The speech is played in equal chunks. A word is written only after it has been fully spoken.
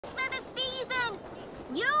For the season!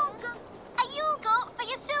 A you goat for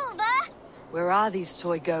your silver? Where are these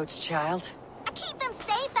toy goats, child? I keep them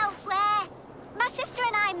safe elsewhere. My sister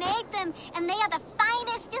and I made them, and they are the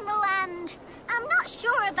finest in the land. I'm not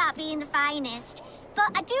sure about being the finest,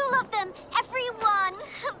 but I do love them, every one.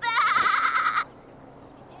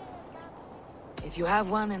 If you have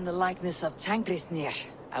one in the likeness of Tankrisnir,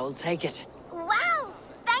 I will take it. Wow!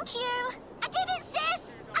 Thank you! I did it,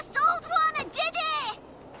 sis! I sold one! I did it!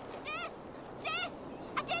 Sis!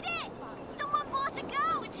 I did it! Someone bought a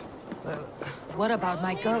goat! What about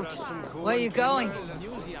my goat? Where are you going?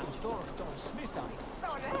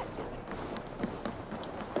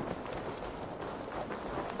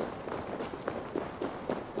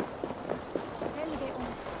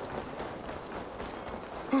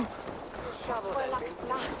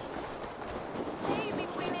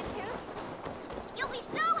 You'll be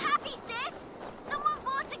so happy, sis! Someone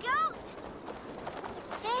bought a goat!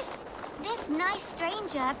 Sis, this nice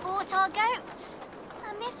stranger bought our goats.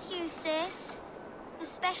 I miss you, sis.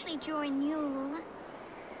 Especially during Yule.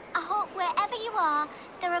 I hope wherever you are,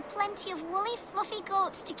 there are plenty of woolly, fluffy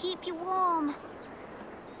goats to keep you warm.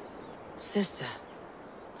 Sister.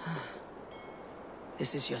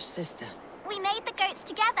 This is your sister. We made the goats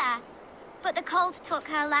together, but the cold took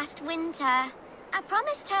her last winter. I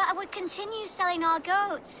promised her I would continue selling our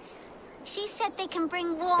goats. She said they can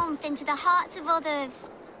bring warmth into the hearts of others.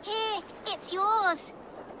 Here, it's yours.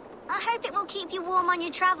 I hope it will keep you warm on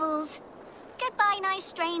your travels. Goodbye, nice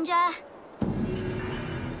stranger.